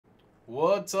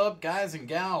What's up, guys and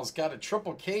gals? Got a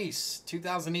triple case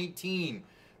 2018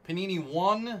 Panini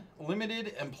 1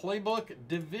 Limited and Playbook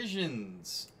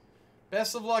Divisions.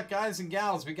 Best of luck, guys and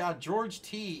gals. We got George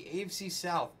T, AFC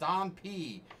South, Don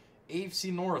P,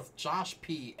 AFC North, Josh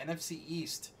P, NFC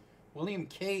East, William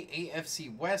K,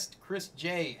 AFC West, Chris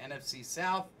J, NFC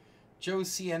South, Joe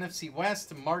C, NFC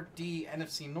West, Mark D,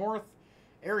 NFC North,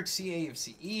 Eric C,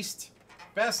 AFC East.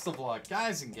 Best of luck,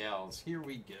 guys and gals. Here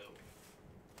we go.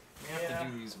 We have to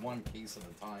do these one case at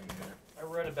a time here. I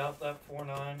read about that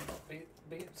 4.9.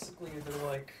 Basically, they're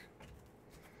like,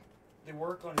 they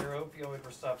work on your opioid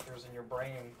receptors in your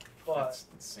brain, but that's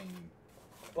insane.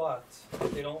 But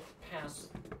they don't pass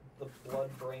the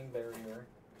blood-brain barrier,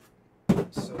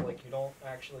 so like you don't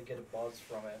actually get a buzz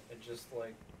from it. It just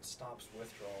like stops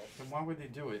withdrawals. Then why would they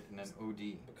do it in an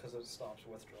OD? Because it stops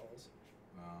withdrawals.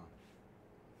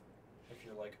 If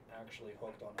you're like actually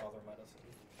hooked on other medicine.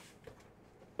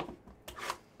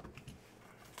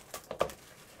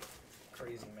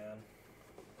 Crazy, man.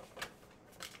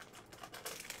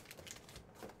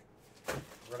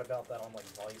 Read about that on like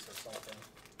Vice or something.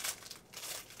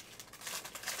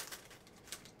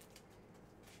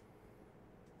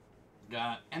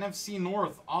 Got NFC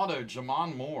North auto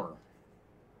Jamon Moore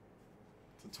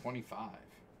to 25.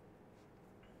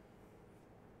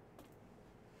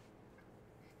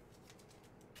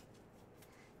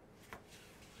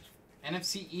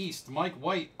 NFC East Mike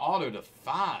White auto to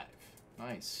 5.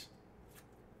 Nice.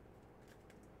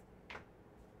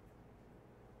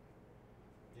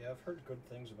 Yeah, I've heard good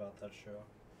things about that show.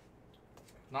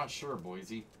 Not sure,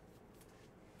 Boise.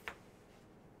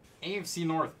 AFC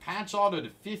North patch auto to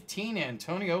 15,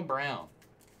 Antonio Brown.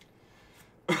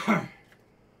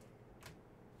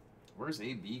 Where's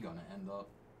AB going to end up?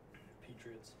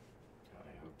 Patriots. God,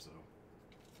 I hope so.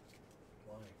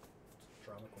 Why? It's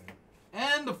drama queen.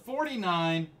 And the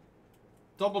 49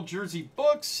 double jersey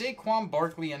book, Saquon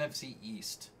Barkley, NFC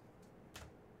East.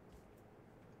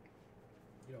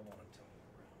 You don't want to tell me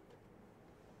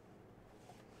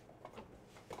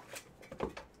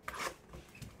around.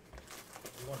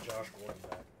 You want Josh Gordon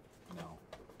back? No.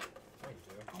 No, you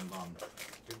do. I'm done.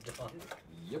 You're done?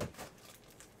 Yep.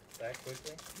 That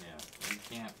quickly? Yeah. He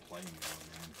can't play anymore,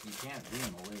 man. He can't be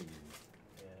in the league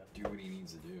and do what he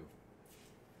needs to do.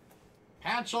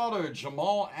 Patch auto,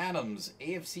 Jamal Adams,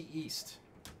 AFC East.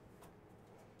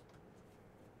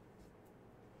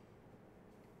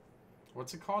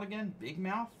 What's it called again? Big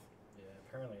Mouth? Yeah,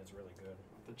 apparently it's really good.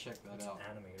 I'll have to check that out.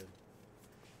 Animated.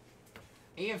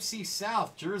 AFC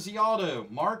South, jersey auto,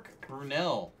 Mark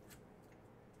Brunell.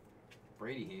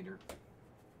 Brady hater.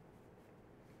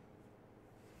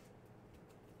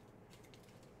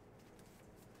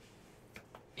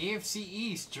 AFC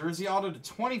East, jersey auto to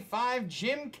 25,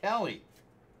 Jim Kelly.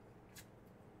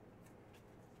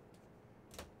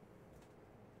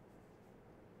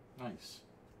 Nice.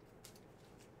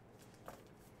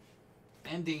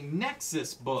 And a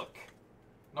Nexus book.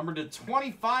 Number to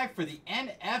 25 for the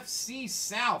NFC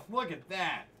South. Look at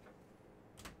that.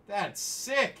 That's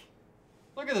sick.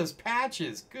 Look at those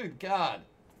patches. Good God.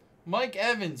 Mike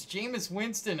Evans, Jameis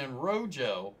Winston, and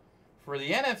Rojo for the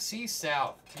NFC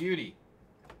South. Beauty.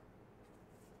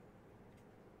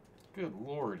 Good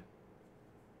Lord.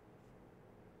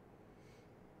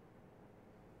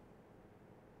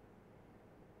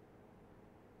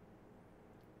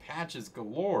 Patches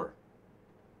galore.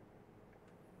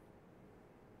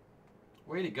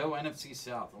 Way to go, NFC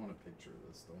South. I want a picture of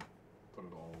this, though. Put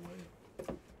it all away.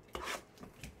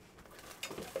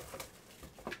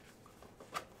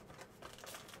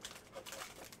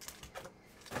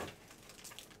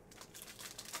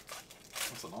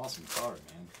 That's an awesome card,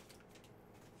 man.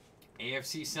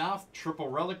 AFC South, triple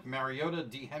relic, Mariota,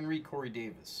 D. Henry, Corey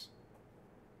Davis.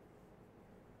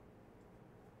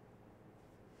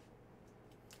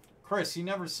 Chris, you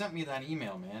never sent me that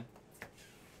email, man.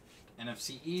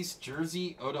 NFC East,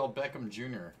 jersey, Odell Beckham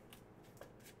Jr.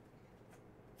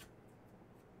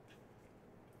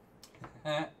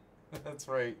 That's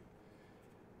right.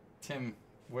 Tim,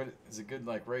 what is it good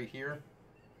like right here?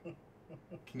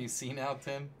 Can you see now,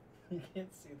 Tim? You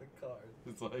can't see the card.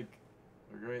 It's like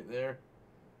right there.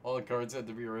 All the cards had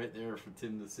to be right there for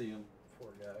Tim to see them. Poor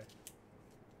guy.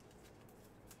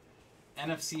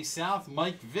 NFC South,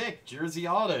 Mike Vick, jersey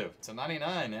auto to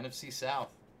 99, NFC South.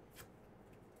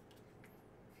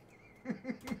 Poor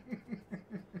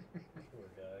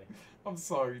guy. I'm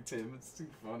sorry, Tim. It's too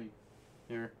funny.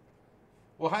 Here.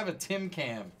 We'll have a Tim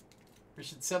cam. We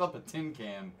should set up a Tim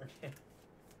cam.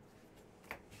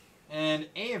 And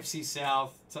AFC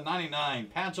South to 99,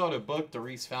 patch auto book to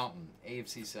Reese Fountain,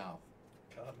 AFC South.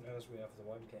 God knows we have the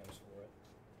webcams for it.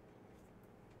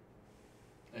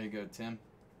 There you go, Tim.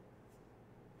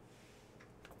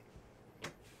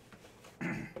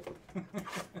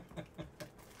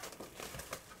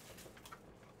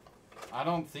 I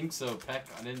don't think so, Peck.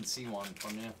 I didn't see one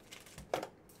from you.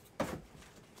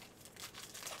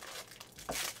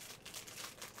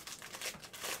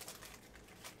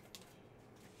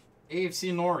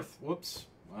 AFC North. Whoops.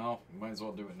 Well, might as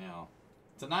well do it now.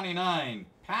 To 99.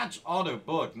 Patch auto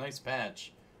book. Nice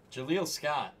patch. Jaleel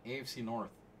Scott. AFC North.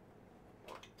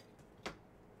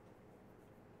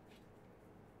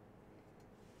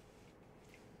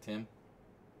 Tim.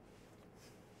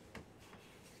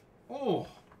 Oh,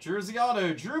 jersey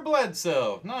auto. Drew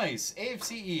Bledsoe. Nice.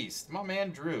 AFC East. My man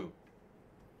Drew.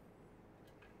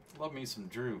 Love me some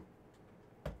Drew.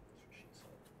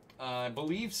 I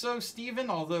believe so,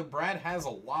 Steven, although Brad has a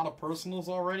lot of personals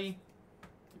already.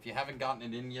 If you haven't gotten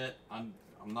it in yet, I'm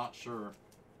not sure.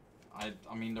 I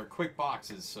mean, they're quick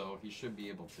boxes, so he should be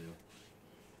able to.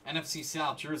 NFC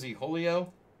South jersey,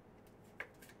 Julio.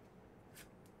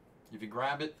 If you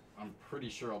grab it, I'm pretty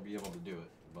sure I'll be able to do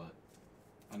it, but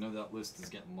I know that list is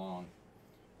getting long.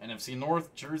 NFC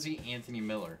North jersey, Anthony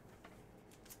Miller.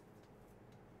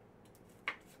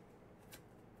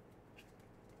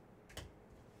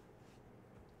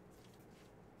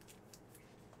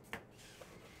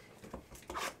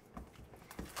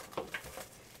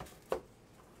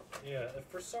 Yeah, if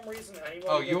for some reason anyone...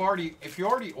 Oh, if you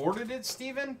already ordered it,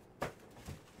 Steven?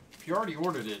 If you already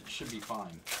ordered it, it should be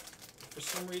fine. For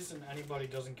some reason anybody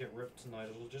doesn't get ripped tonight,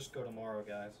 it'll just go tomorrow,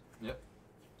 guys. Yep.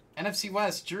 NFC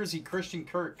West, jersey, Christian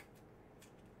Kirk.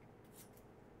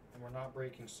 And we're not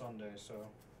breaking Sunday, so...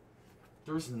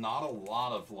 There's not a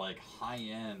lot of, like,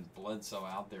 high-end Bledsoe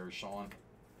out there, Sean.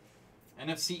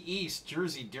 NFC East,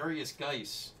 jersey, Darius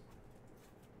Geis.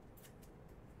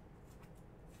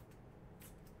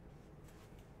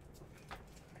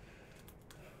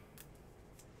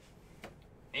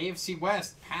 AFC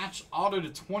West, patch auto to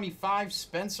 25,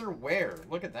 Spencer Ware.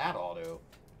 Look at that auto.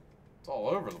 It's all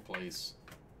over the place.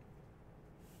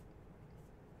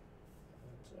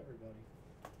 That's everybody.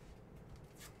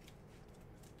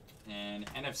 And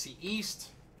NFC East,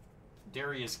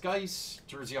 Darius Geis,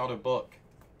 jersey auto book.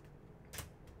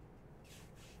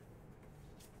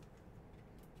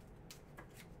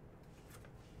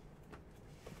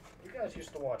 You guys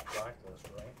used to watch Blacklist,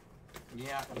 right?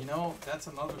 Yeah, you know, that's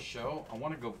another show. I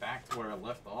want to go back to where I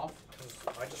left off. Because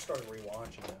I just started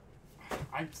rewatching it.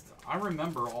 I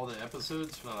remember all the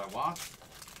episodes that I watched,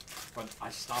 but I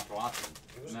stopped watching.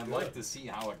 And I'd like to see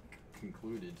how it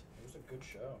concluded. It was a good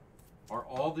show. Are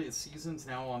all the seasons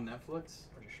now on Netflix?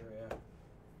 Pretty sure, yeah.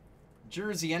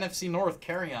 Jersey, NFC North,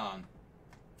 carry on.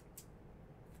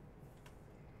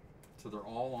 So they're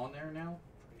all on there now?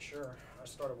 Pretty sure. I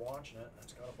started watching it.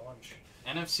 It's got a bunch.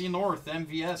 NFC North,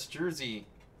 MVS, jersey.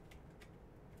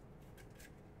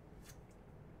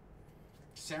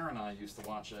 Sarah and I used to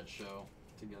watch that show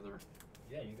together.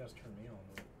 Yeah, you guys turned me on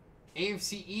to it.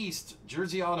 AFC East,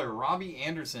 jersey auto, Robbie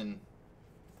Anderson.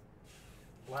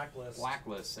 Blacklist.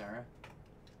 Blacklist, Sarah.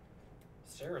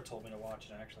 Sarah told me to watch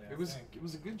it, actually. It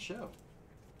was a good show.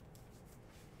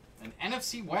 And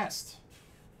NFC West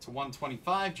to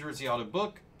 125, jersey auto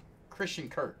book, Christian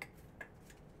Kirk.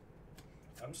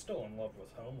 I'm still in love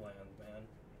with Homeland, man.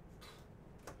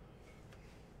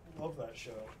 I love that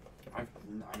show. I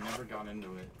never got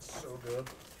into it. It's so good.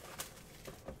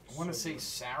 I want to say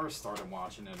Sarah started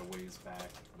watching it a ways back,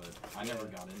 but I never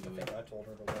got into I it. think I told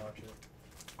her to watch it.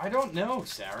 I don't know,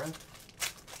 Sarah.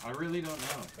 I really don't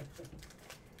know.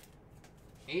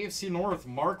 AFC North,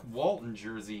 Mark Walton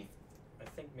jersey. I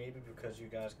think maybe because you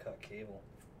guys cut cable.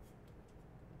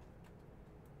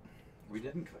 We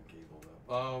didn't cut cable,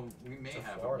 though. We may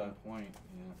have Florida. at one point,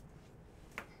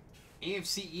 yeah.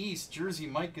 AFC East, jersey,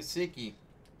 Mike Gesicki.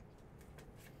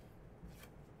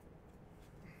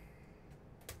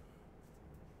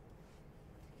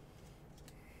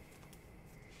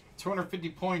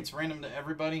 $250 points, random to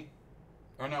everybody.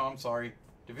 Or no, I'm sorry.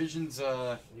 Division's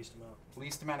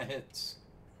least amount of hits.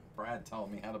 Brad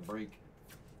telling me how to break.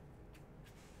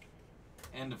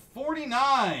 And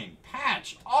 49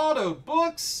 patch auto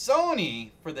book Sony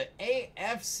for the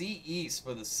AFC East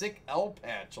for the sick L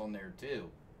patch on there too.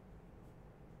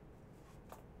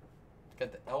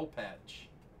 Got the L patch.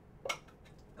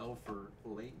 L for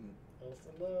Layton. L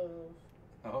for love.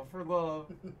 L for love.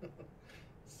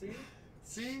 See?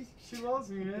 See? She loves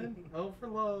me, man. L for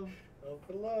love. L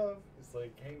for love. It's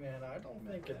like, hey man, I don't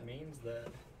think it means that.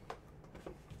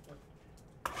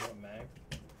 What, Mag?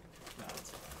 No,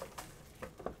 it's fine.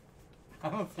 I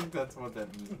don't think that's what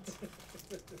that means.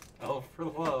 L for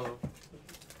love.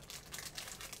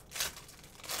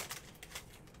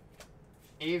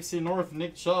 AFC North,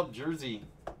 Nick Chubb, jersey.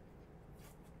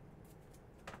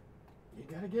 You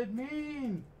gotta get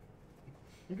mean.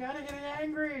 You gotta get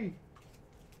angry.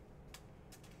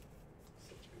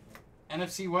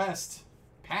 NFC West,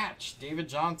 patch, David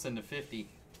Johnson to 50.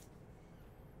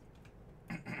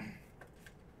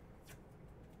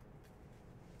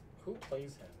 Who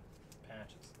plays him?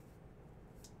 Patches.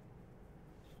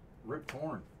 Rip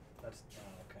Torn. That's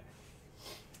okay.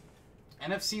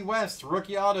 NFC West,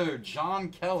 rookie auto, John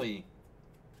Kelly.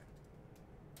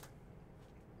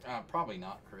 Probably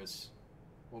not, Chris.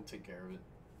 We'll take care of it.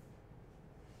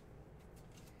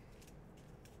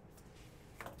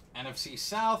 NFC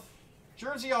South,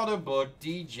 jersey auto book,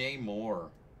 DJ Moore.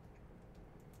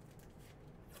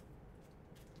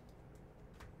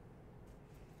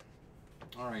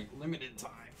 All right, limited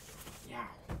time. Yeah.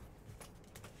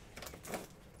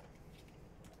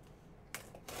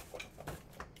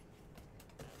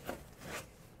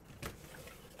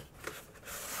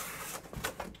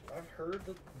 I've heard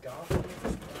that Gotham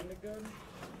is kind of good,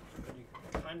 but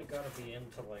you kind of got to be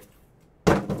into like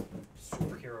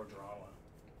superhero drama.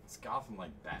 Is Gotham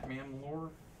like Batman lore?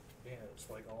 Yeah, it's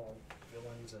like all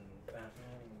villains and Batman.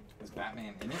 Is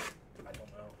Batman in it? I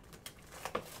don't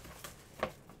know.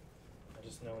 I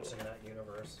just know it's in that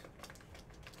universe.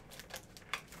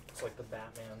 It's like the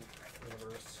Batman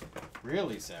universe.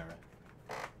 Really, Sarah?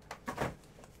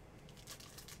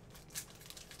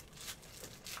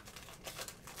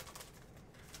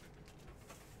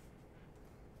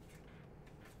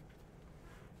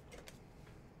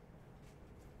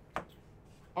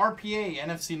 RPA,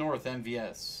 NFC North,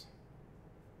 MVS.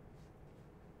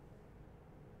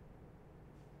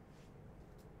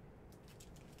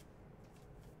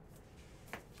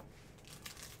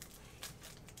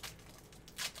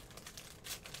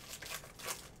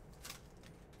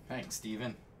 Thanks,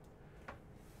 Steven.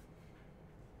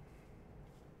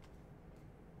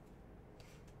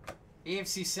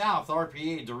 AFC South,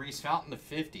 RPA, Darius Fountain to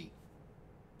 50.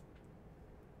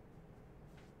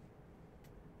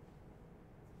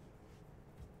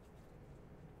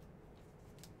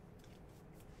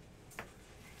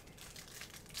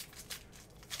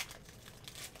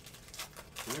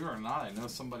 Believe it or not, I know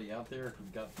somebody out there who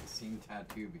got the same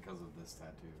tattoo because of this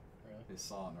tattoo. Really? They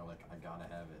saw it and they're like, I gotta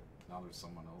have it. Now there's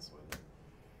someone else with it.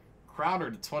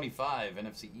 Crowder to 25,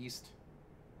 NFC East.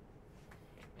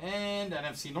 And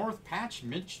NFC North, patch,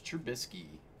 Mitch Trubisky.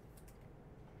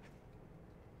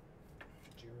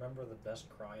 Do you remember the best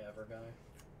cry ever guy?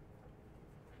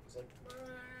 It's like,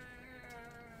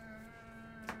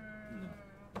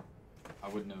 No. I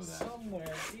would know that.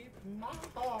 somewhere deep in my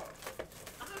heart,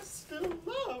 I still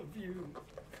love you.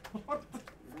 What the?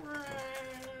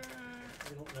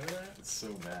 You don't know that? It's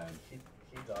so bad. He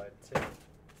died too.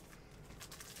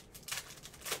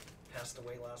 Passed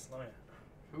away last night.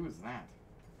 Who is that?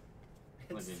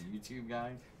 Like It's- a YouTube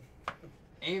guy?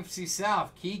 AFC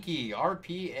South, Kiki,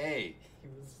 RPA.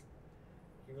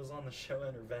 He was on the show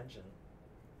Intervention.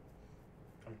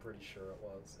 I'm pretty sure it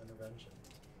was Intervention.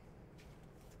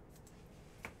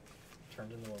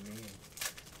 Turned into a meme.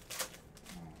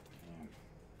 Oh, man.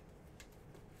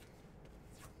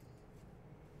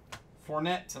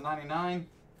 Fournette to 99.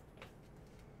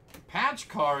 Patch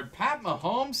card, Pat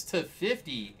Mahomes to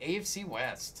 50, AFC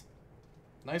West.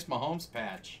 Nice Mahomes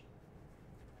patch.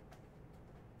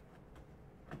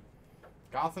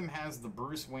 Gotham has the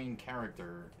Bruce Wayne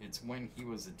character. It's when he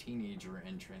was a teenager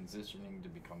and transitioning to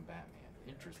become Batman.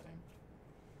 Interesting.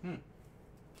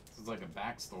 This is like a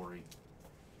backstory.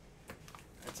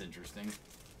 That's interesting.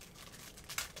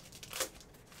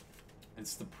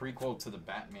 It's the prequel to the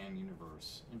Batman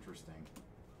universe. Interesting.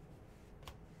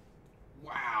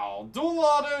 Wow. Dual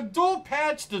auto, dual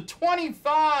patch to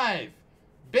 25.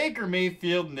 Baker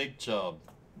Mayfield, Nick Chubb.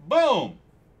 Boom.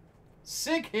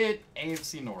 Sick hit,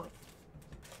 AFC North.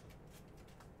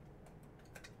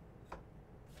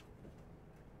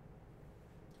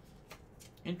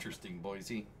 Interesting,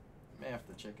 Boise. May have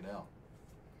to check it out.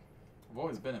 I've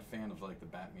always been a fan of like the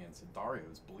Batman. So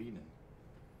Dario's bleeding.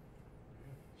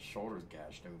 Shoulders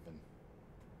gashed open.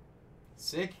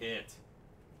 Sick hit.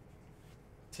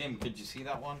 Tim, could you see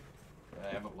that one? Did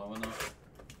I have it low enough?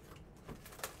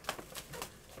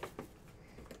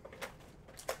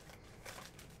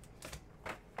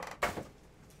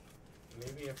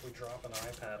 Maybe if we drop an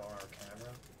iPad on our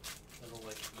camera, it'll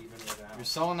like even it out. You're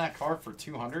selling that card for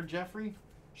 200, Jeffrey?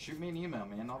 Shoot me an email,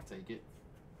 man. I'll take it.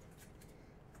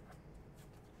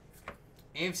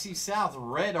 AFC South,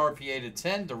 red RPA to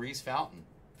 10, Darius Fountain.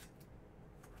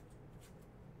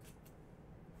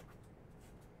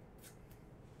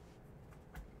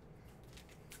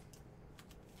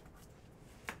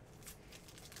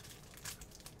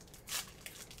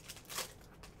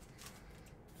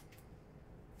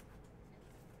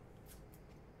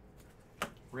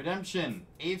 Redemption.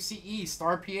 AFC East.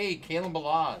 RPA. Kalen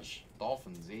Ballage.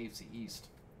 Dolphins. AFC East.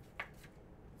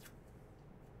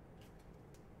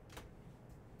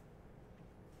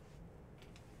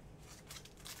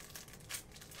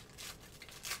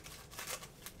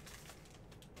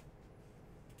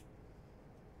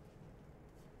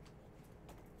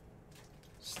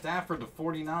 Stafford to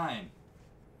 49.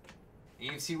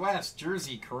 AFC West,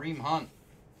 Jersey, Kareem Hunt.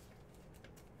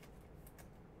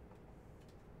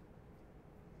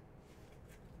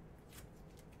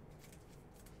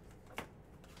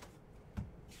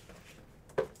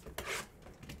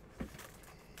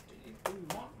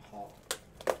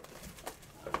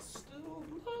 I still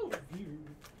love you.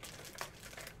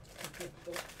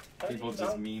 People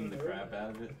just meme the crap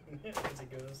out of it. As he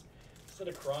goes, instead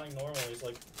of crying normal, he's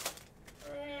like,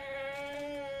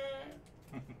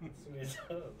 that's what he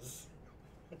does.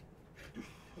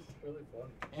 It's really fun.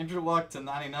 Andrew Luck to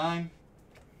 99.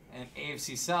 And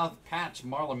AFC South, patch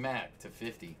Marlon Mack to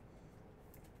 50.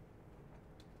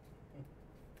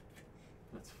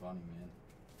 That's funny, man.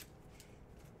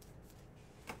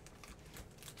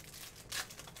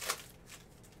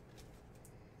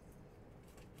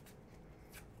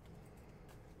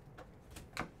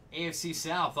 AFC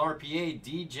South, RPA,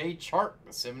 DJ Chark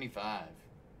to 75.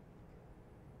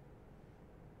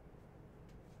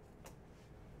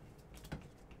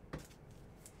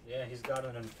 Yeah, he's got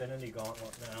an infinity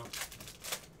gauntlet now.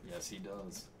 Yes, he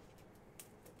does.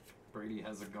 Brady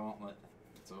has a gauntlet.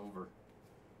 It's over.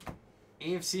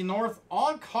 AFC North,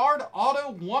 on-card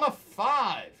auto 1 of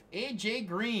 5. AJ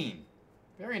Green.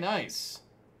 Very nice.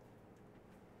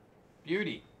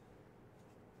 Beauty.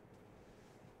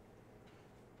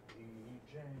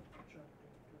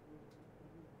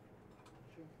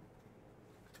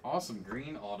 Awesome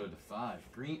green auto to 5.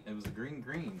 Green. It was a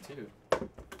green too.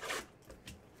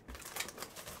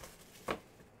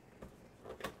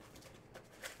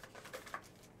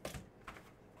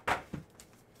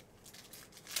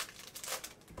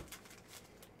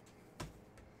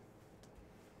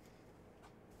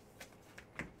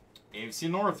 AFC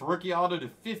North, rookie auto to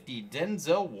 50,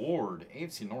 Denzel Ward.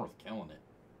 AFC North killing it.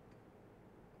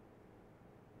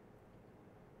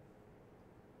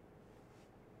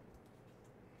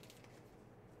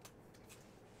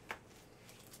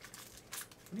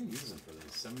 What are you using for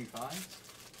this? 75?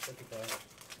 55.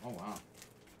 Oh, wow.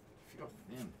 Feel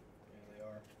thin. Yeah,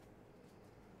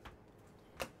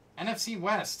 they are. NFC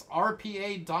West,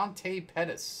 RPA Dante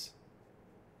Pettis.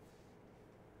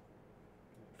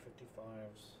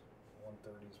 55s,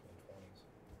 130s, 120s.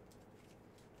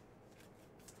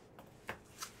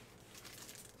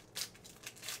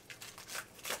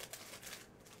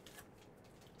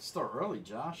 Start early,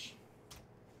 Josh.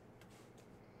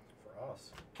 For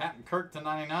us. Captain Kirk to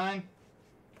 99.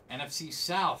 NFC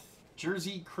South,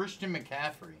 Jersey Christian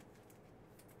McCaffrey.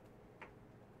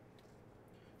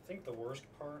 I think the worst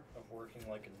part of working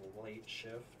like a late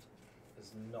shift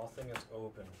is nothing is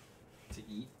open To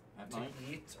eat at to night?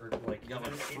 eat or like You got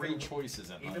like three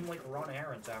choices at night. even like run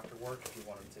errands after work if you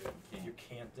wanted to. Can't. You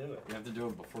can't do it. You have to do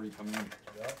it before you come in.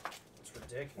 Yep. It's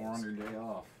ridiculous. Or on your day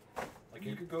off. Like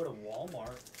you could go to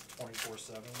Walmart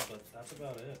 24/7, but that's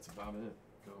about it. That's about it.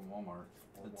 Go to Walmart.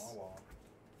 Or Wawa.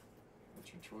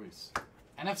 That's your choice.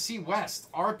 NFC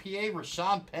West, RPA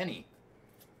Rashad Penny.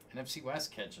 NFC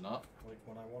West catching up. Like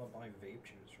when I want to buy vape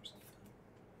juice or something.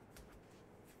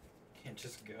 Can't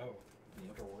just go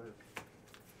after work.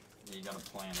 Yeah, you gotta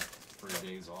plan it for your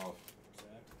days off.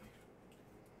 Exactly.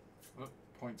 Oh,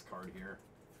 points card here.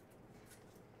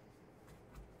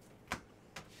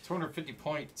 250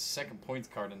 points, second points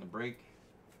card in the break.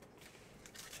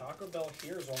 Taco Bell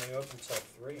here is only open till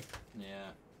 3.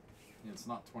 Yeah. It's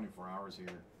not 24 hours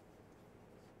here.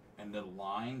 And the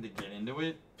line to get into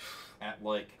it at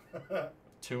like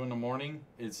 2 in the morning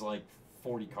is like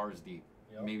 40 cars deep.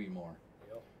 Yep. Maybe more.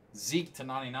 Yep. Zeke to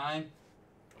 99.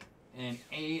 And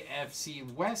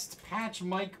AFC West, patch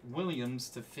Mike Williams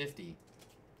to 50.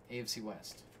 AFC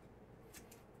West.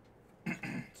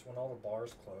 It's when all the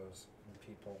bars close and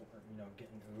people are,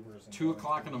 getting Ubers. And 2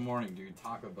 o'clock in the morning, dude.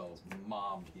 Taco Bell's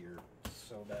mobbed here.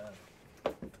 So bad.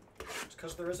 It's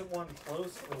because there isn't one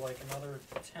close for like another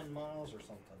 10 miles or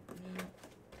something. Yeah.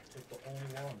 It's like the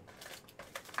only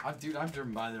one. Dude, I've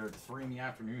driven by there at 3 in the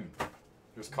afternoon.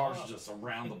 There's cars Nuts. just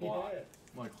around the block. Yeah.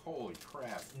 I'm like, holy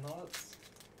crap. It's nuts.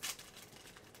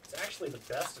 It's actually the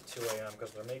best at 2 a.m.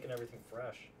 because they're making everything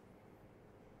fresh.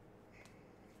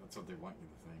 That's what they want you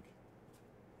to think.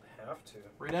 Have to.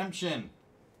 Redemption.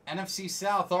 NFC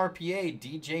South, RPA,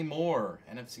 DJ Moore.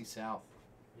 NFC South.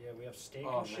 Yeah, we have steak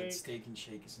Oh, and that shake. steak and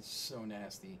shake is so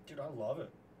nasty. Dude, I love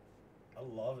it. I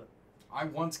love it. I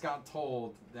once got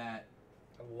told that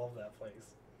I love that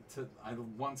place. I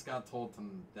once got told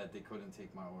that they couldn't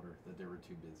take my order, that they were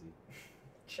too busy.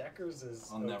 Checkers is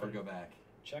I'll never go back.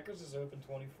 Checkers is open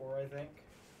 24, I think.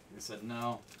 They said,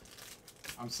 no.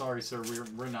 I'm sorry, sir.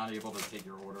 We're not able to take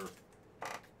your order.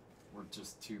 We're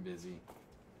just too busy.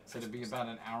 Said it'd be about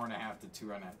an hour and a half to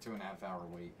two and a half hour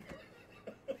wait.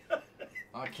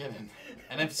 Not kidding.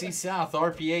 NFC South,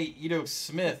 RPA, Ito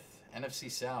Smith. NFC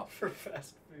South. For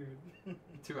fast food.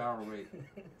 2 hour wait.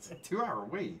 It's a 2 hour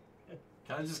wait.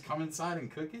 Can I just come inside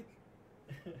and cook it?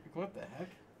 Like, what the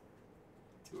heck?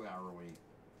 2 hour wait.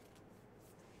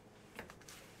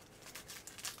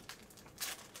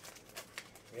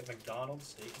 We have McDonald's,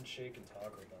 Steak and Shake, and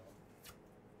Taco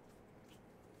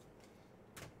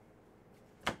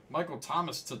Bell. Michael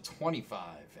Thomas to 25,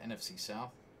 NFC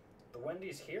South. The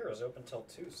Wendy's here is open till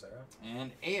 2, Sarah.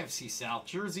 And AFC South,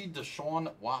 Jersey,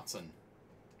 Deshaun Watson.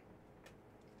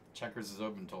 Checkers is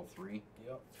open till 3.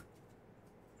 Yep.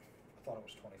 I thought it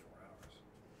was 24 hours.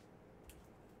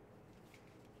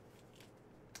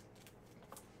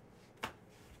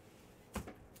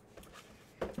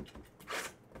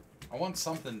 I want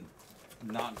something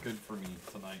not good for me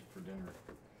tonight for dinner.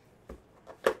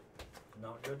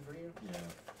 Not good for you? Yeah.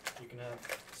 You can have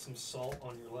some salt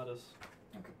on your lettuce.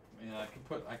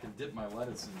 I could dip my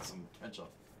lettuce in some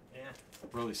ketchup. Yeah.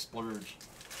 Really splurge.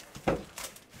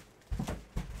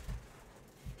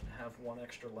 Have one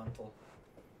extra lentil.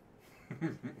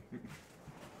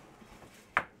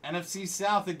 NFC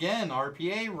South again,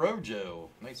 RPA, Rojo.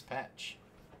 Nice patch.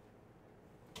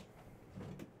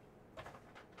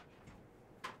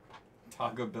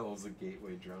 Taco Bell is a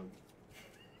gateway drug.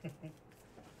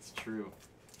 It's true.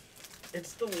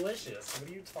 It's delicious. What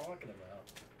are you talking about?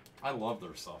 I love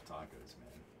their soft tacos,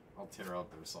 man. I'll tear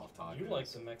up their soft tacos. You like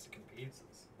the Mexican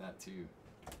pizzas. That too.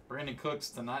 Brandon Cooks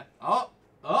tonight.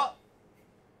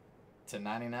 To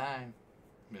 99.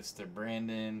 Mr.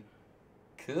 Brandon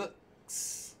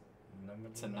Cooks. Number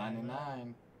To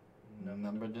 99.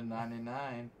 Number to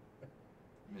 99.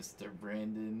 Mr.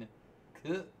 Brandon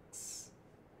Cooks.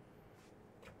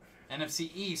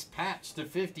 NFC East, patch to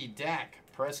 50, Dak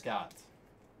Prescott.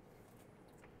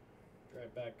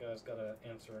 Right back, guys. Gotta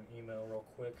answer an email real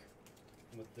quick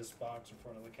with this box in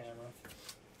front of the camera.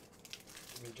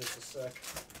 Give me just a sec.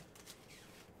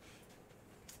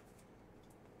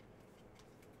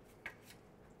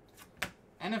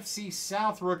 NFC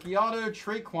South, rookie auto,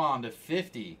 Traquan to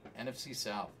 50. NFC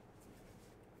South.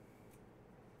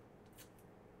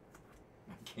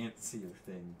 I can't see a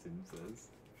thing, Tim says.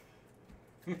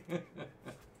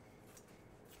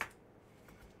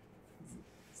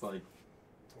 It's like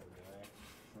Poor guy.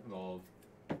 it all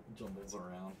jumbles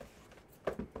around.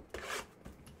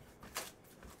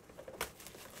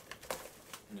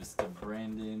 Mr.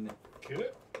 Brandon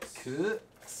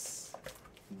Cooks.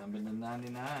 Number to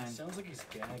 99. Sounds like he's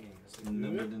gagging. It's like,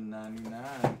 Number to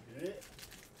 99.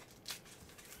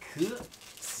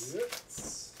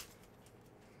 Cooks.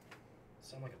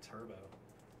 Sound like a turbo.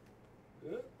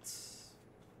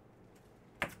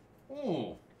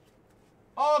 Ooh.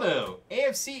 Auto.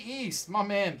 AFC East. My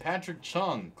man, Patrick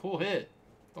Chung. Cool hit.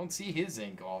 Don't see his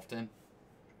ink often.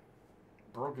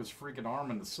 Broke his freaking arm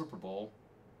in the Super Bowl.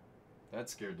 That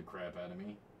scared the crap out of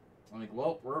me. I'm like,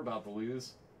 well, we're about to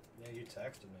lose. Yeah, you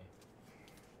texted me.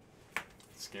 It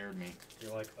scared me.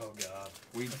 You're like, oh god.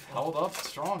 We've held up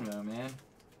strong though, man.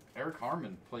 Eric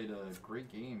Harmon played a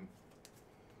great game.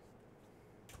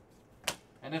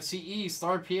 NFC East,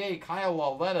 RPA, Kyle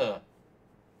Lauletta.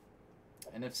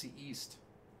 NFC East.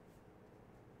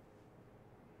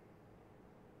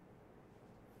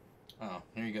 Oh,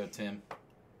 here you go, Tim.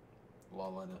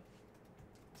 Lauletta.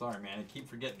 Sorry, man. I keep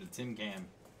forgetting the Tim Cam.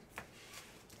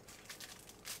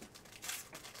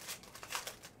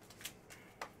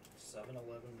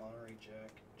 Monterey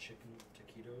Jack chicken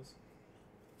taquitos.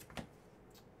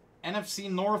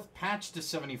 NFC North, patch to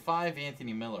 75,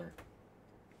 Anthony Miller.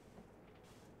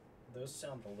 Those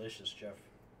sound delicious, Jeff.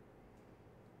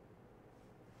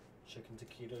 Chicken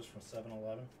taquitos from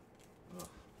 7-Eleven. Ugh.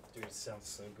 Dude, it sounds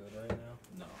so good right now.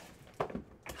 No.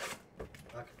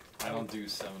 I don't do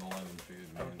 7-Eleven food,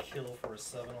 I man. would kill for a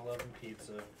 7-Eleven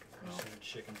pizza or No. some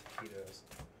chicken taquitos.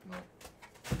 No.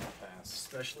 Pass.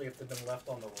 Especially if they've been left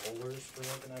on the rollers for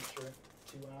like an extra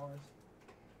 2 hours.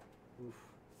 Oof.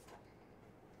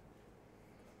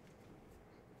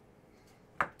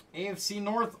 AFC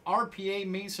North, RPA,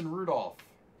 Mason Rudolph.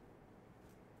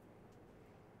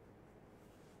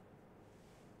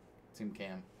 Tim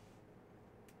Cam.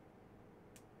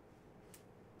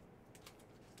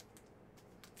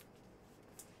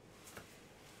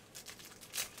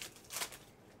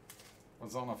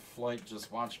 Was on a flight,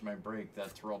 just watched my break.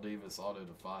 That Terrell Davis auto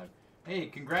to 5. Hey,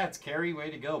 congrats, Kerry. Way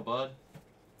to go, bud.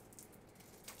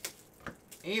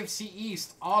 AFC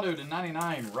East, auto to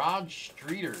 99, Rod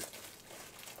Streeter.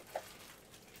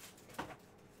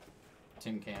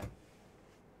 Tin can.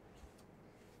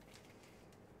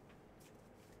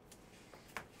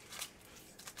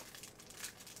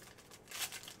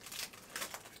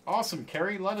 Awesome,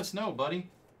 Kerry. Let us know, buddy.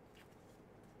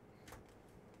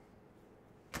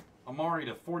 Amari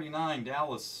to 49,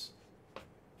 Dallas.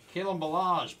 Kalen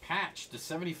Balaj, patch to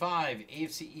 75,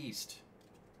 AFC East.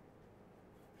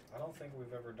 I don't think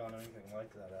we've ever done anything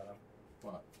like that, Adam.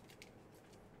 What?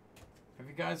 Have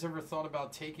you guys ever thought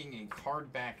about taking a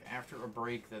card back after a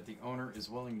break that the owner is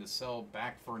willing to sell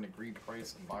back for an agreed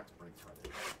price and box break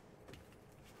credit?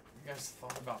 Have you guys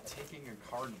thought about taking a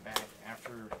card back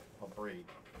after a break?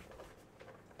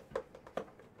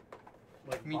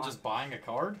 Like You mean just buying a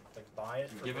card? Like buy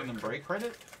it And for giving them break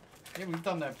credit? Yeah, we've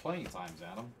done that plenty of times,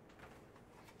 Adam.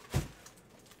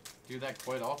 Do that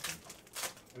quite often.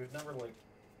 We've never like.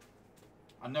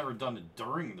 I've never done it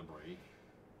during the break.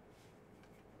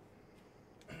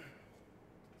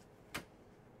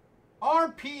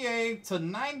 RPA to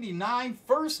 99,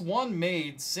 first one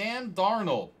made, Sam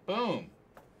Darnold. Boom.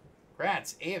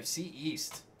 Congrats, AFC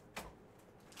East.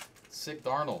 Sick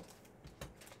Darnold.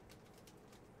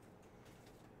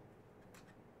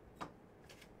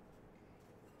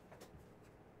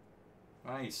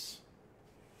 Nice.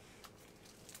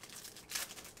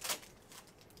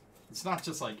 It's not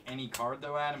just like any card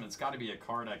though, Adam. It's got to be a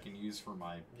card I can use for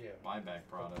my buyback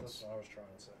products. That's what I was trying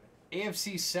to say.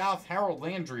 AFC South, Harold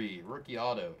Landry, rookie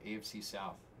auto, AFC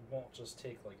South. You won't just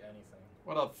take like anything.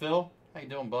 What up, Phil? How you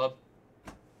doing, bub?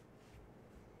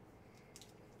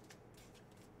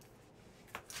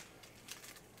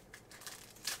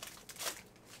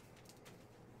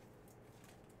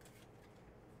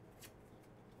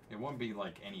 It won't be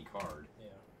like any card.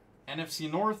 Yeah. NFC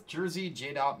North, Jersey,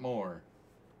 J. Moore.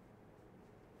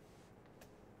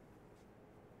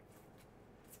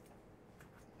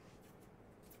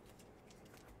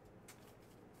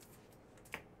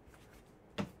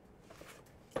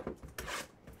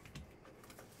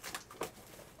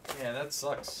 Yeah, that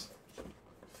sucks.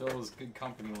 Phil was good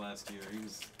company last year.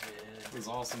 It was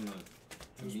awesome to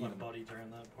He was meet my him. buddy during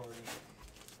that party.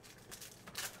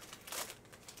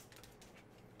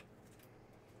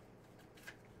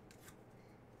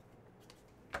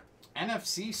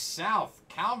 NFC South,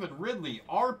 Calvin Ridley,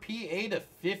 RPA to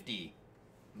 50.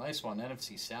 Nice one,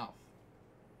 NFC South.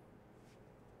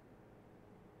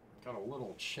 Got a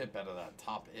little chip out of that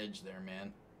top edge there,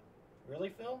 man. Really,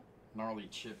 Phil? Gnarly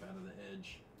chip out of the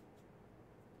edge.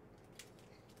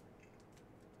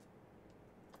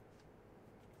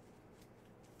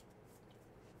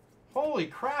 Holy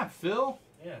crap, Phil.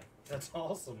 Yeah, that's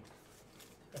awesome.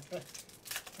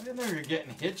 I didn't know you were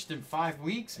getting hitched in 5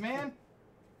 weeks, man.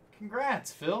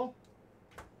 Congrats, Phil.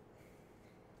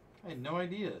 I had no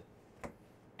idea.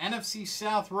 NFC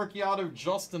South rookie auto,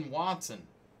 Justin Watson.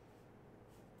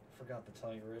 Forgot to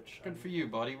tell you, Rich. Good for you,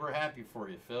 buddy. We're happy for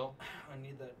you, Phil. I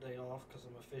need that day off because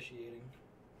I'm officiating.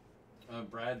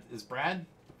 Brad is Brad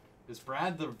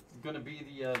going to be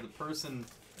the person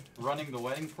running the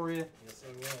wedding for you? Yes,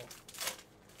 I will.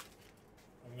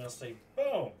 I'm gonna say,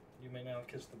 boom. You may now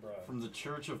kiss the bride. From the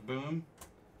Church of Boom.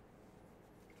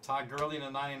 Todd Gurley to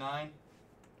 99.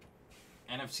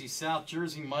 NFC South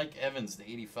Jersey, Mike Evans to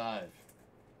 85.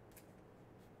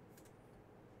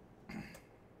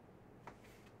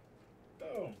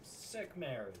 Boom. Sick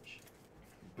marriage.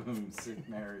 Boom, sick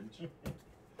marriage.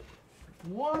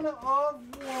 One of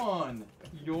one.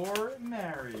 Your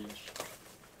marriage.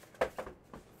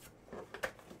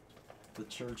 The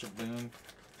Church of Boom.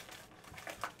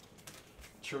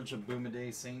 Church of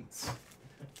Boomaday Saints.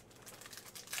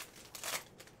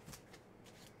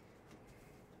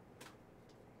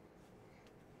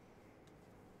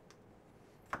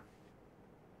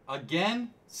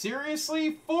 Again?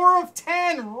 Seriously? 4 of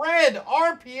 10. Red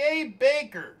RPA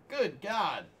Baker. Good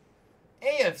God.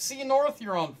 AFC North,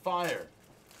 you're on fire.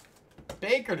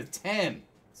 Baker to 10.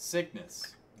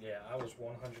 Sickness. Yeah, I was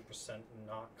 100%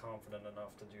 not confident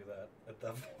enough to do that at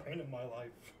that point in my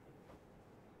life.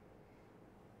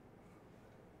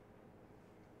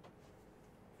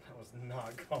 I was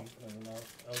not confident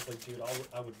enough. I was like, dude,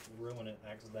 I would ruin it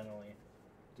accidentally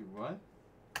Do what?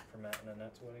 for Matt and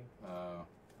Annette's wedding. I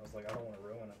was like, I don't want to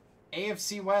ruin it.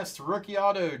 AFC West rookie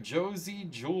auto, Josie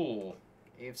Jewell.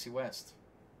 AFC West.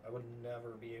 I would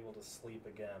never be able to sleep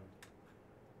again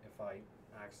if I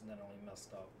accidentally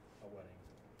messed up a wedding.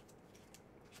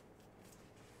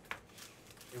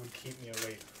 It would keep me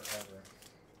awake forever.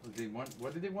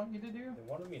 What did they want you to do? They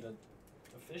wanted me to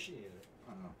officiate it.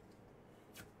 Oh.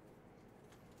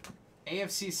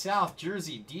 AFC South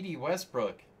jersey, D.D.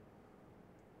 Westbrook.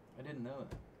 I didn't know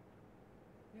that.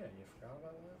 Yeah, you forgot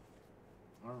about that?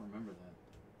 I don't remember that.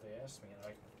 They asked me and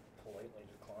I politely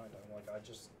declined. I'm like, I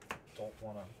just don't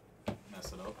want to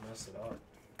Mess it up. mess it up.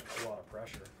 It's a lot of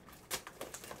pressure.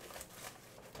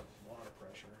 A lot of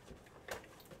pressure.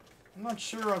 I'm not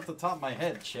sure off the top of my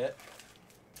head, Chet.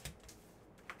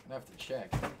 I'd have to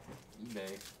check.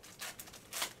 eBay.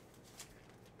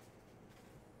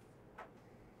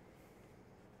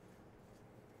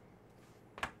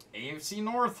 AFC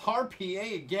North,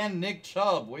 RPA again, Nick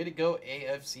Chubb. Way to go,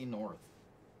 AFC North.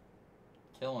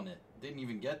 Killing it. Didn't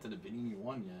even get to the Panini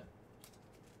 1 yet.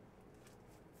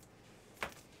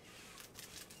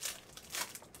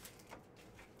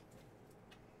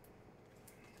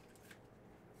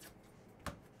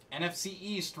 NFC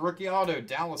East, rookie auto,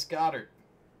 Dallas Goedert.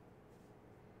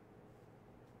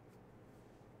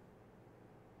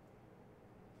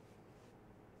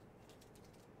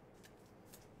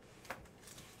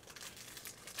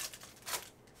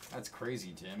 That's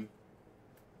crazy, Tim.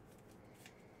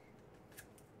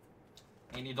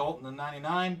 Andy Dalton to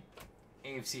 99.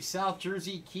 AFC South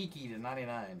jersey, Kiki to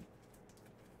 99.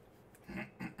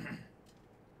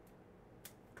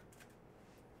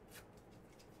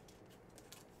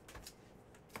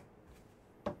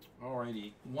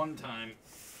 Alrighty, one time.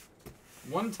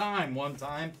 One time. I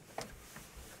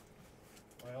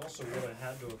also would have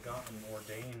had to have gotten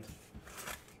ordained.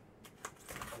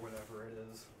 Or whatever it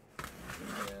is.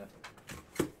 Yeah.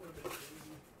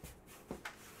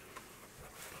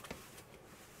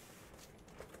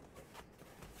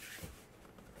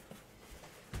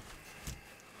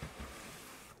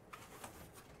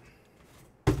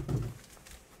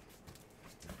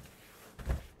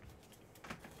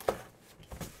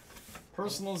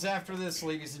 Personals after this,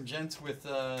 ladies and gents, with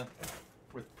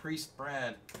Priest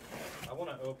Brad. I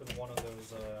want to open one of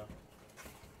those,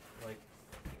 like,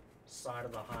 side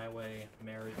of the highway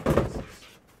marriage places.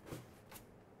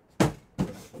 A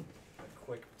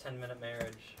quick 10-minute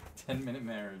marriage. 10-minute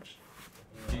marriage.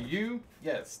 Yeah. Do you?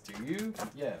 Yes. Do you?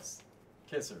 Yes.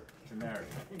 Kiss her to marry.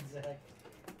 Exactly.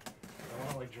 I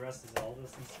want to, like, dress as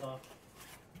Elvis and stuff.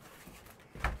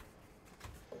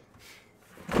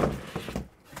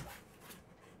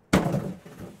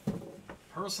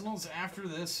 Personals after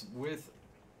this with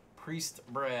Priest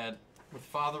Brad, with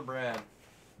Father Brad.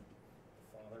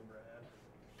 Father Brad.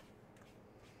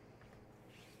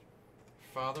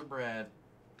 Father Brad.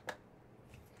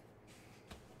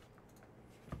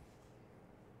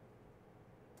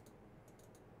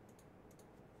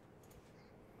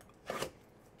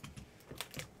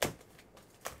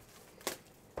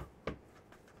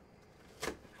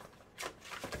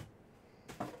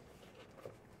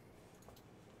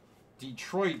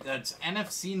 Detroit, that's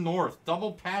NFC North.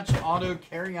 Double patch auto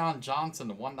Kerryon Johnson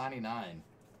to 199.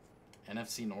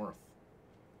 NFC North.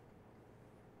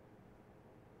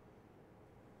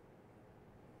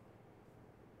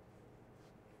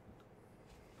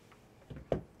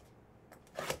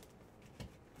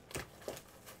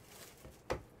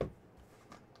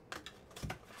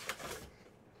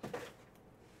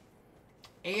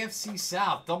 AFC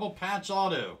South, double patch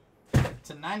auto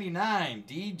to 99.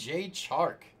 DJ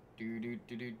Chark.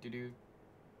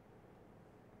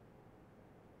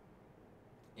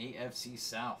 AFC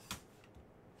South.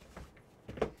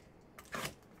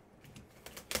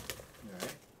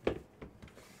 Alright.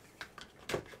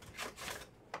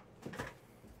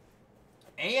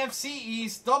 AFC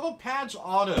East, double patch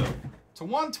auto to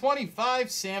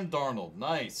 125, Sam Darnold.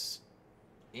 Nice.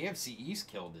 AFC East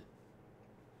killed it.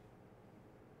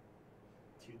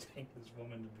 Do you take this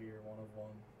woman to be your one of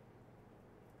one?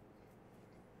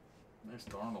 There's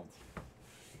Darnold.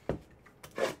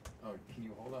 Oh, can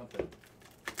you hold out the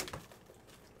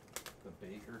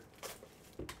Baker?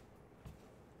 The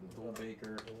Dual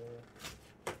Baker.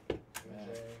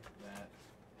 That.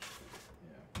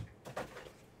 Yeah.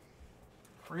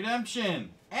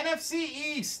 Redemption. NFC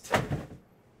East.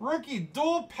 Rookie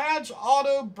dual patch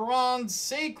auto bronze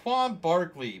Saquon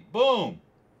Barkley. Boom.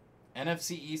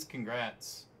 NFC East,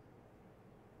 congrats.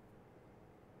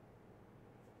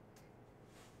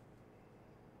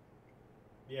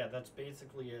 Yeah, that's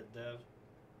basically it, Dev.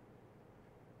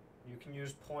 You can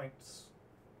use points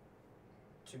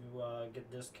to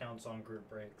get discounts on group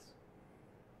breaks.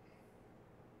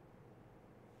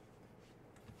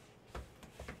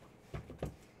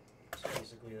 That's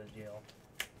basically the deal.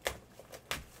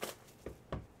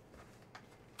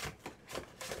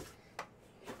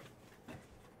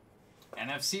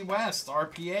 NFC West,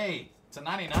 RPA to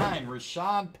 99,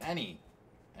 Rashad Penny.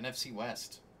 NFC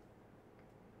West.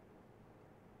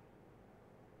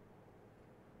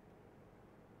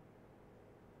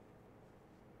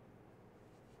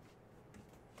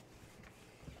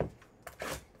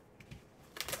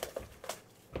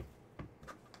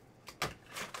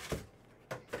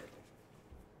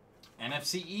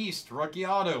 NFC East, rookie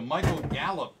auto, Michael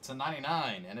Gallup to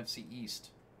 99, NFC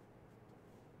East.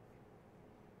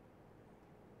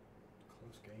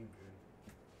 Close game,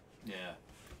 dude. Yeah.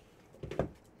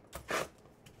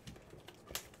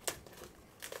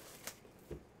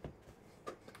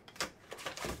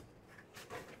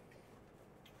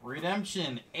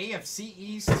 Redemption, AFC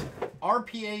East,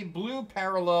 RPA Blue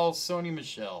Parallel, Sony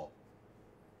Michel.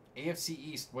 AFC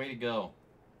East, way to go.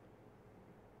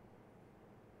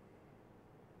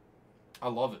 I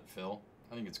love it, Phil.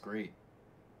 I think it's great.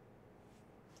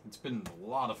 It's been a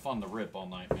lot of fun to rip all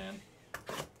night, man.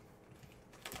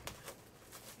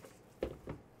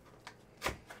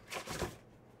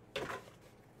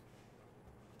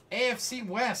 AFC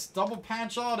West, double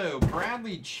patch auto,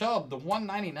 Bradley Chubb, the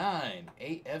 199.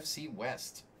 AFC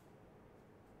West.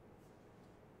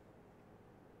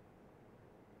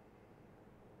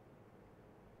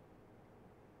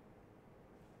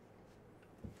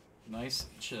 Nice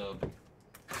Chubb.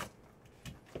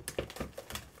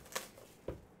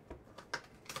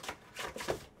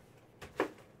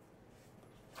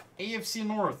 AFC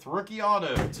North, rookie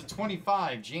auto to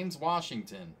 25, James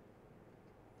Washington.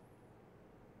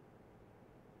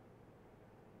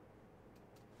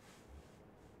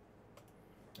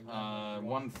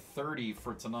 130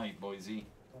 for tonight, Boise.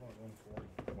 I thought it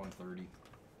was 140.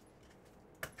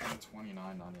 130.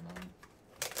 $29.99.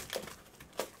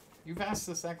 You've asked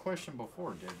us that question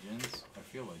before, Dead Gins. I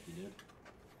feel like you did.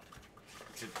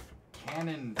 It's a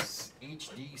Canon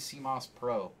HD CMOS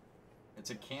Pro. It's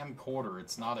a camcorder.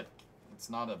 It's not a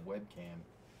webcam.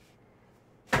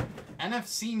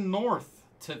 NFC North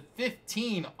to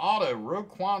 15 auto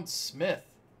Roquan Smith.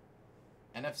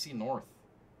 NFC North.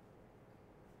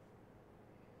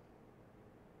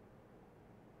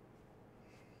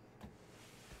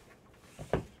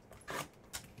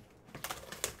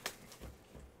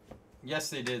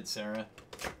 Yes, they did, Sarah.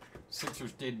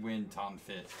 Sixers did win Tom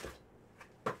Fit.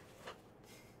 Up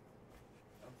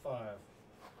 5.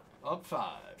 Up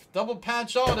 5. Double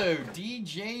patch auto,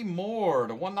 DJ Moore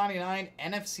to 199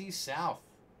 NFC South.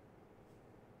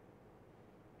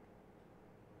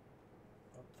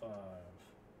 Up 5.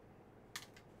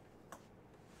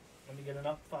 Let me get an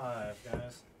up 5,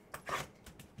 guys.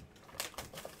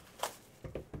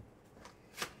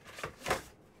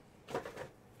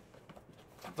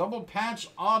 Double patch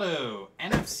auto,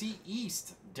 NFC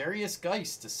East, Darius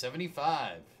Geist to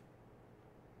 75.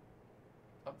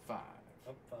 Up 5.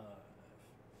 Up 5.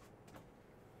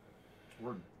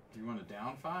 Do you want a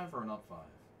down 5 or an up 5?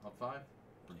 Up 5?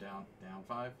 Or down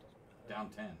 5? Down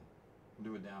 10.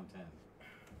 We'll do a down 10.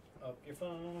 Up your 5,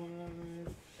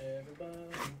 everybody.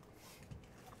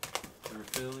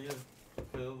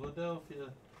 Philadelphia.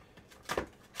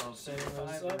 I'll say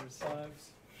Sailors up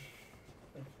 5s.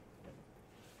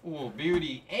 Ooh,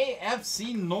 beauty.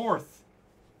 AFC North.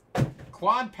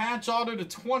 Quad patch auto to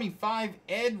 25,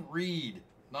 Ed Reed.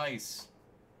 Nice.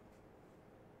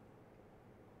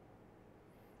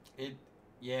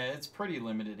 Yeah, it's pretty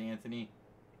limited, Anthony.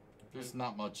 There's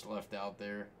not much left out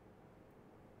there.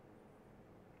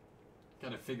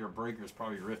 Gotta figure Breaker's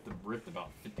probably ripped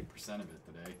about 50% of it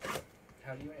today.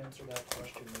 How do you answer that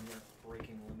question when you're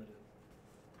breaking limited?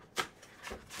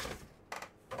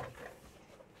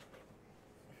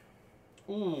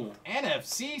 Ooh,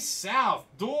 NFC South.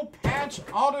 Dual patch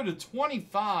auto to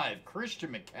 25.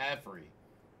 Christian McCaffrey.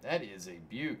 That is a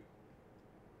beaut.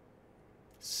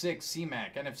 6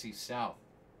 C-Mac, NFC South.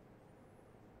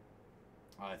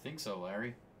 I think so,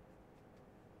 Larry.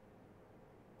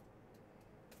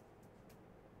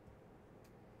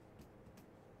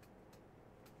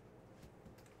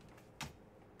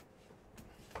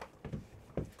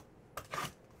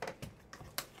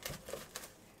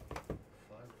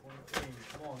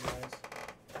 Come on, guys.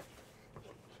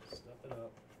 Step it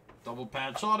up. Double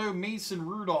patch auto, Mason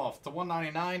Rudolph to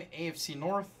 199, AFC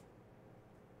North.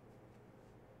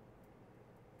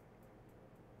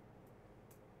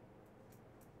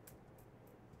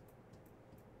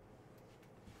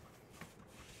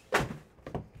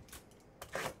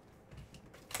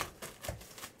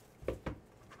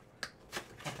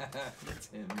 That's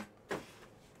him.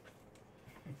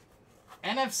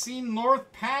 NFC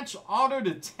North patch auto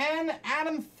to 10,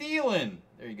 Adam Thielen.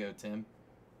 There you go, Tim.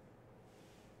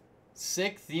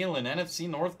 Sick Thielen, NFC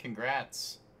North,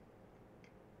 congrats.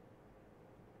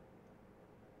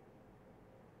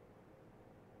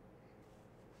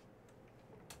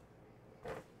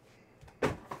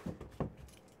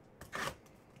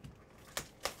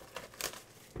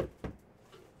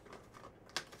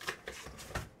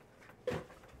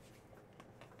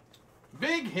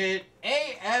 Big hit,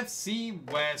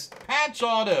 AFC West patch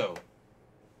auto.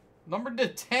 Number to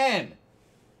 10.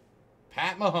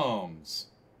 Pat Mahomes.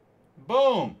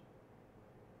 Boom.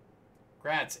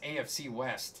 Congrats, AFC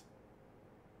West.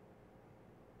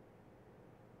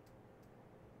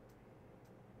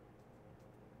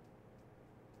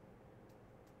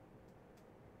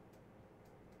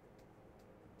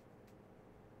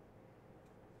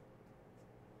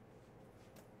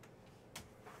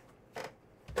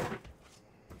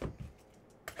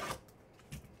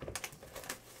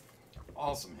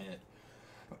 Awesome hit.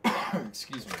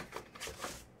 Excuse me.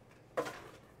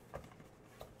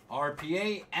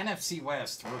 RPA, NFC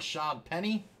West. Rashad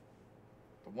Penny.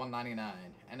 The 199.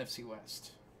 NFC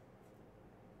West.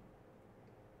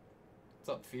 What's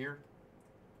up, Fear?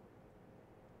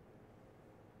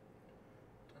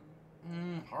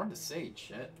 Hard to say,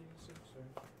 Chet.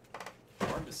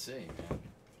 Hard to say, man.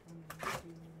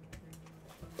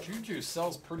 Juju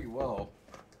sells pretty well.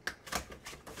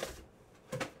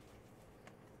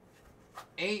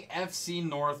 AFC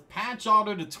North, patch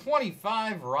auto to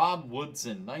 25, Rod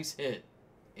Woodson. Nice hit.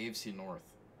 AFC North.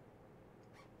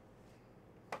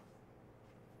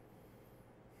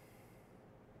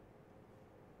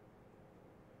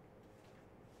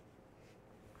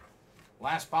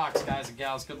 Last box, guys and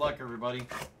gals. Good luck, everybody.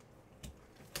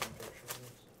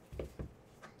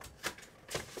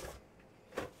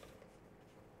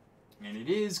 And it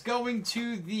is going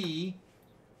to the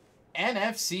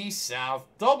NFC South.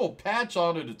 Double patch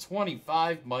auto to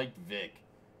 25, Mike Vick.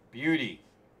 Beauty.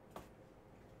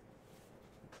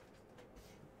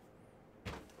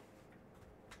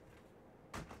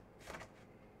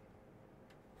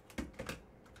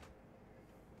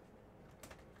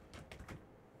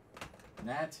 And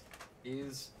that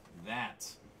is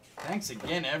that. Thanks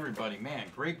again, everybody. Man,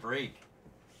 great break.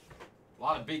 A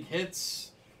lot of big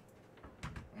hits.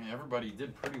 I mean, everybody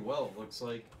did pretty well, it looks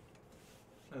like.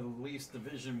 The least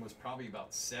division was probably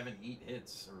about 7, 8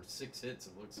 hits, or 6 hits,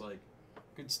 it looks like.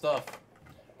 Good stuff.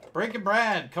 Breaking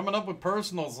Brad coming up with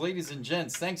personals, ladies and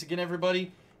gents. Thanks again,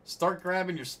 everybody. Start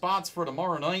grabbing your spots for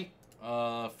tomorrow night.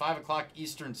 5 o'clock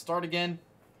Eastern start again.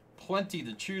 Plenty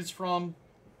to choose from.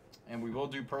 And we will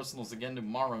do personals again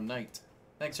tomorrow night.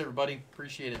 Thanks, everybody.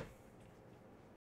 Appreciate it.